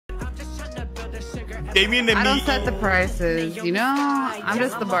Gave me the I don't meat. set the prices, you know? I'm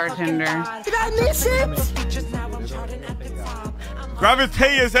just the bartender. Did I miss it?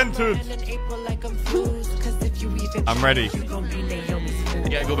 Gravity has entered. I'm ready. You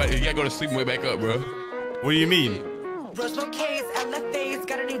gotta go back. You gotta go to sleep and wake back up, bro. What do you mean?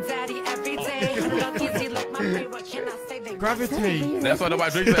 Gravity. That's why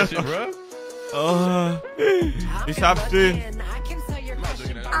nobody drinks that shit, bro. It's happening.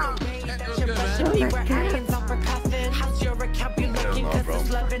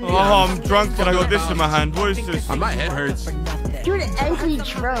 Oh, I'm drunk and I got this in my hand. What is this? My head hurts. You're an angry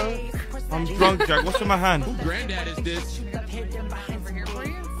drunk. I'm drunk, Jack. What's in my hand? Who granddad is this?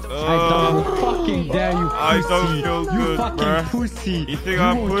 I don't fucking dare you, pussy. I don't feel good, you fucking bruh. pussy. You think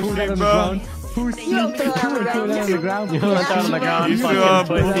I'm pussy, bro? Pussy. You won't throw that on the ground. You won't throw it on the ground. You think I'm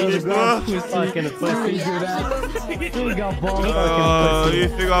pussy, bro? Fucking pussy. You got balls. You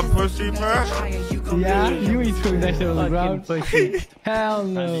think I'm pussy, bro? Yeah, you ain't throwing that shit on the ground. Pussy. Hell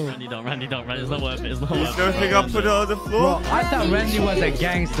no. Randy, don't. It's not worth it. It's not You worth it. still think I put it on the floor? Bro, I thought Randy was a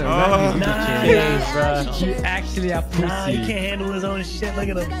gangster. Oh. Randy's bro. You actually a pussy. Nah, he can't handle his own shit. Look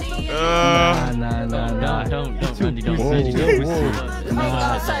at him. Nah. Don't, Randy, don't.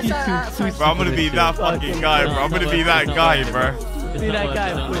 Bro, I'm gonna be that fucking guy, bro. I'm gonna be that guy, bro. Be that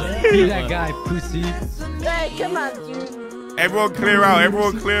guy, Be that guy, pussy. Hey, come on, dude. Everyone clear out.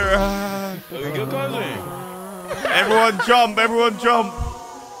 Everyone clear out. Everyone jump. Everyone jump.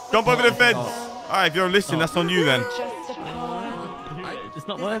 Jump over the fence. All right, if you're listening, that's on you then. It's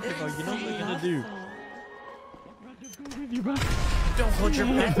not worth it, bro. You know what we're gonna do. Don't hold your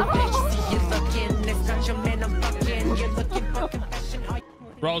breath, bitch. See you looking. Next got your man, I'm fucking. You're looking for confession.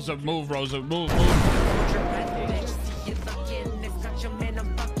 Rosa, move. Hold your breath, bitch. See you looking. Next got your man, I'm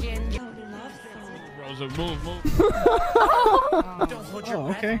fucking. Rosa, move. Don't hold your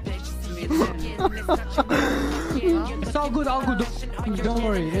breath, okay. bitch. See you looking. Next got your man, I'm fucking. It's all good. Don't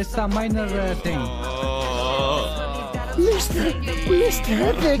worry. It's a minor thing. Mr.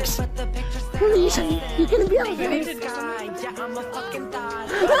 Ethics. Please, you're gonna be okay.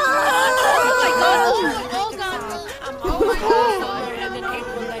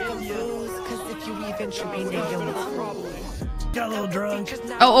 Got a little drunk.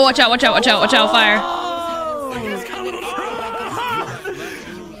 Oh, watch out, fire.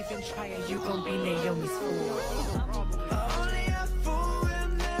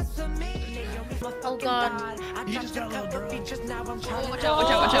 Oh God.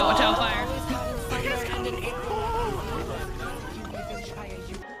 Watch out, fire.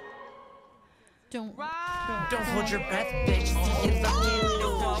 Don't hold your breath, bitch. See you looking.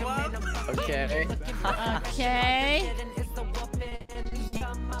 Okay. Okay.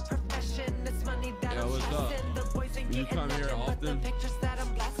 Yo, what's up? You come here often?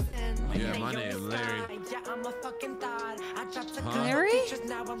 Yeah, my name is Larry. Larry?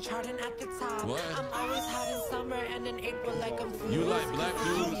 What? You like black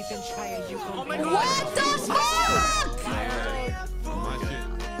dudes? Oh my God. What the fuck?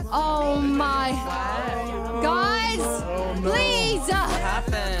 Oh my. Guys, please. What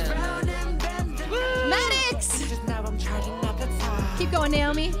happened? Medics. Keep going,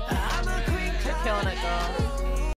 Naomi. You're killing it, girl.